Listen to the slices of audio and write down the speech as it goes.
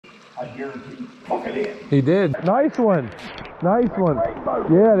I guarantee. Hook it in. He did. Nice one. Nice one.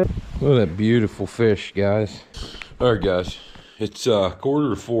 Yeah. Look at that beautiful fish, guys. All right, guys. It's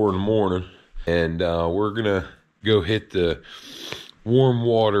 3:45 in the morning, and we're gonna go hit the warm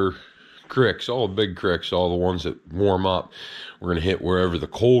water creeks, all the big creeks, all the ones that warm up. We're gonna hit wherever the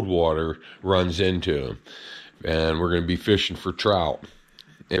cold water runs into them, and we're gonna be fishing for trout.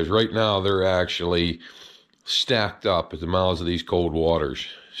 Because right now they're actually stacked up at the mouths of these cold waters,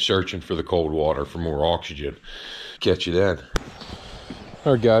 searching for the cold water for more oxygen. Catch you then.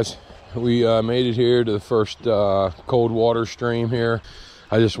 All right, guys, we made it here to the first cold water stream here.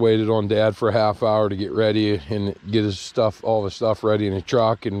 I just waited on Dad for a half hour to get ready and get his stuff, all the stuff ready in the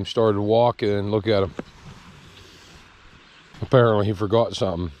truck, and started walking. And look at him. Apparently he forgot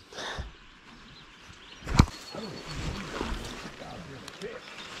something.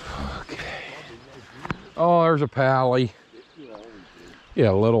 Okay. Oh, there's a pally.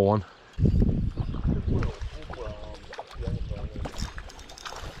 Yeah, a little one.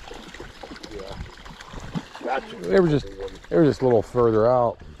 They were just a little further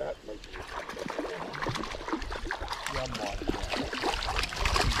out.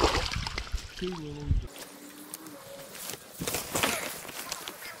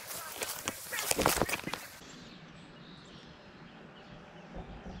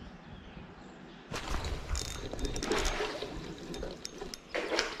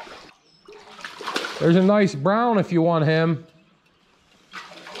 There's a nice brown if you want him.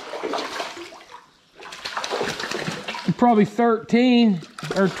 Probably 13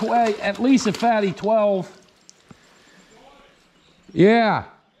 or 12, at least a fatty 12. Yeah.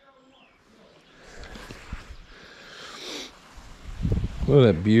 Look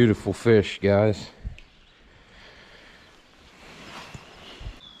at that beautiful fish, guys.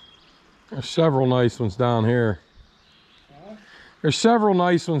 There's several nice ones down here. There's several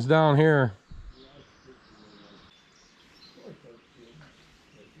nice ones down here.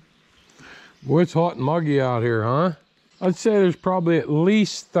 Boy, it's hot and muggy out here, huh? I'd say there's probably at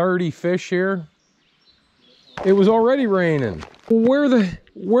least 30 fish here. It was already raining. Where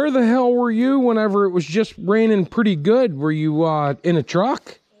the hell were you whenever it was just raining pretty good? Were you in a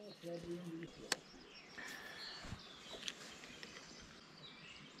truck?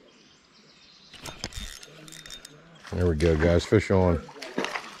 There we go, guys. Fish on.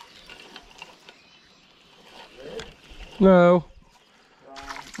 No.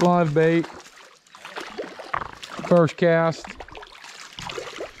 Live bait. First cast.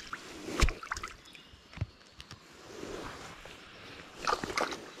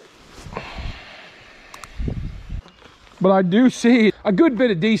 But I do see a good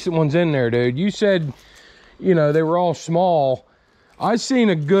bit of decent ones in there, dude. You said, you know, they were all small. I've seen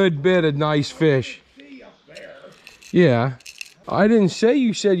a good bit of nice fish. Yeah. I didn't say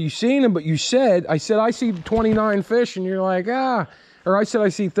you said you seen them, but you said, I said I see 29 fish, and you're like, ah. Or I said I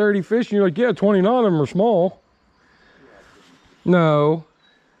see 30 fish, and you're like, yeah, 29 of them are small. No,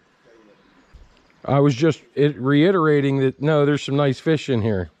 I was just reiterating that, no, there's some nice fish in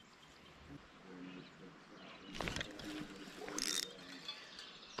here.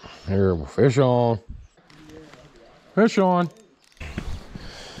 Here, fish on. Fish on.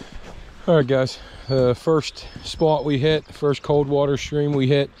 All right, guys, the first spot we hit, the first cold water stream we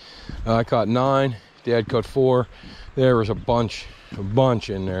hit, I caught 9, Dad caught 4. There was a bunch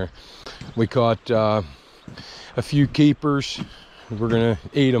in there. We caught a few keepers. We're gonna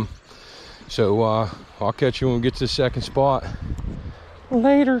eat them. So I'll catch you when we get to the second spot.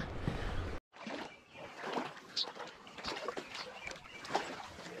 Later.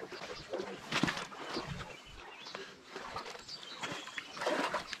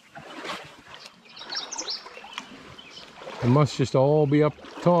 It must just all be up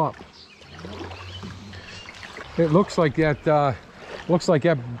top. It looks like that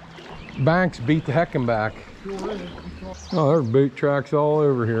banks beat the heckin' back. Oh, there are boot tracks all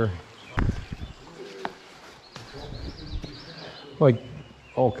over here. Like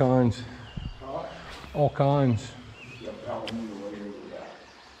all kinds. All kinds.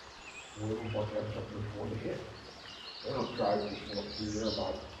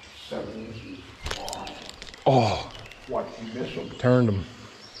 Oh. What, you missed them? Turned them.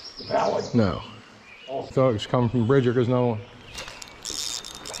 The valley? No. I thought it was coming from Bridger because no one.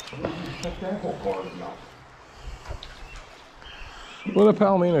 What a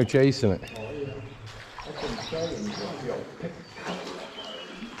palomino chasing it.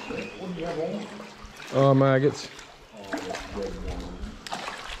 Oh, maggots.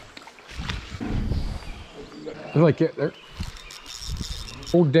 They're like it there.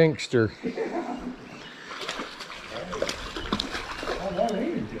 Old Dinkster. Oh, that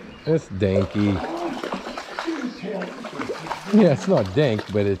ain't it. It's dinky. Yeah, it's not dank,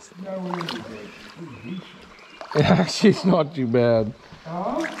 but it's... Actually, it's not too bad.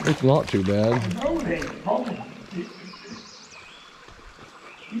 It's not too bad.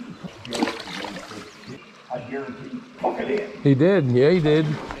 He did, yeah, he did.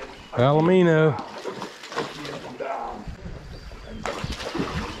 Palomino.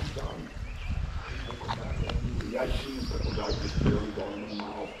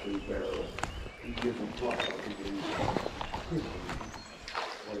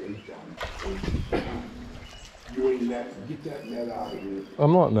 Get that net out of here.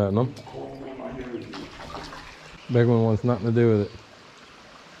 I'm not netting them. Big one wants nothing to do with it.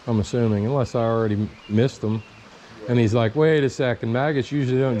 I'm assuming, unless I already missed them. And he's like, wait a second, maggots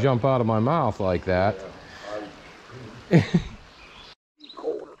usually don't jump out of my mouth like that.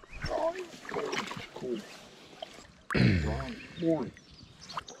 Morning.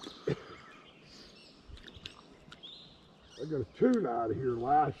 I got a tuna out of here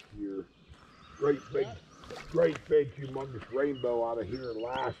last year. Great big humongous rainbow out of here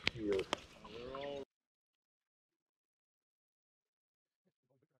last year.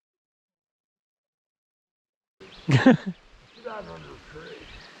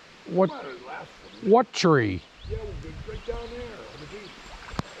 What tree? Yeah, we'll right down there on the beach.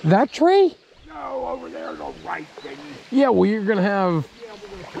 That tree? No, over there, the right thing. Yeah, well, you're gonna have. Yeah, we're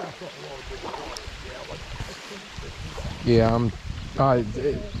gonna pass up a Yeah,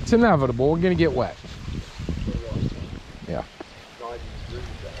 it's inevitable. We're gonna get wet. Yeah.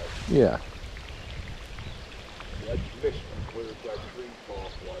 Yeah.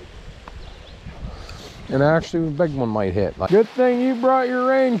 And actually, the big one might hit. Good thing you brought your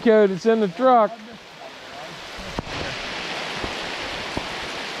raincoat. It's in the truck.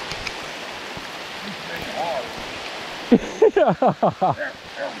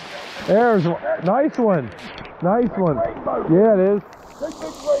 There's one. Nice one. Nice one. Yeah, it is. Big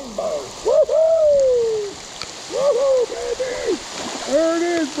rainbow. Woohoo! Woohoo, baby! There it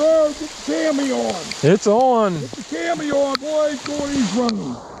is, bro. Get the cami on. It's on. Get the cami on, boys. Boy, he's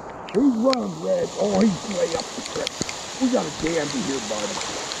running. He's running, Red. Oh, he's way up the creek. We got a dandy here, buddy.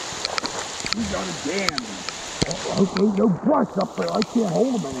 We got a dandy. Okay, no brush up there. I can't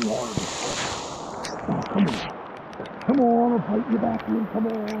hold him any harder. Oh, come on. Come on, I'll fight you back in. Come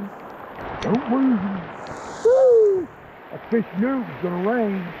on. Don't lose him. Woo! That fish knew it was going to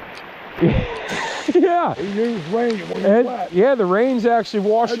rain. Yeah. He knew it was raining when he wet. Yeah, the rain's actually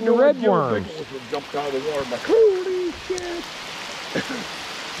washing the red worms. Jumped out of the water. I'm like, holy shit.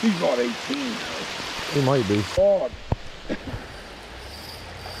 He's not 18 now. He might be. God.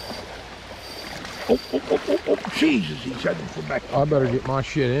 Oh, Jesus, he's heading for back. I better get my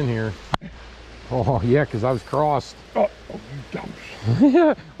shit in here. Oh, yeah, because I was crossed. Oh, you dumps.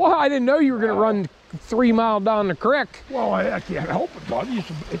 Yeah. Well, I didn't know you were going to run 3 miles down the creek. Well, I can't help it, buddy.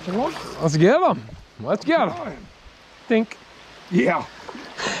 It's a lunker. Let's get him. Let's get him. Think. Yeah.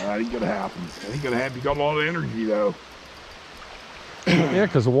 That ain't going to happen. That ain't going to happen. You got a lot of energy, though. Yeah,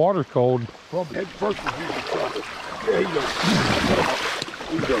 because the water's cold. Well, head first was using trouble. Yeah, he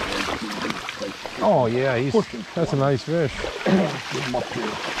goes. Oh, yeah, that's a nice fish. Get him up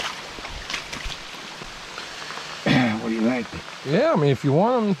here. What do you think? Yeah, I mean, if you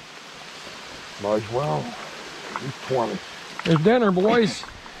want them. Might as well. He's 20. There's dinner, boys.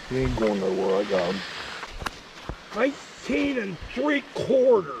 He ain't going nowhere. I got him. 19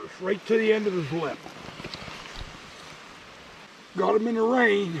 3/4, right to the end of his lip. Got him in the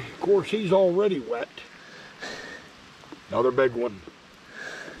rain. Of course, he's already wet. Another big one.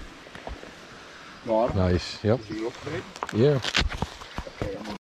 Got him. Nice. Yep. Does he look big? Yeah.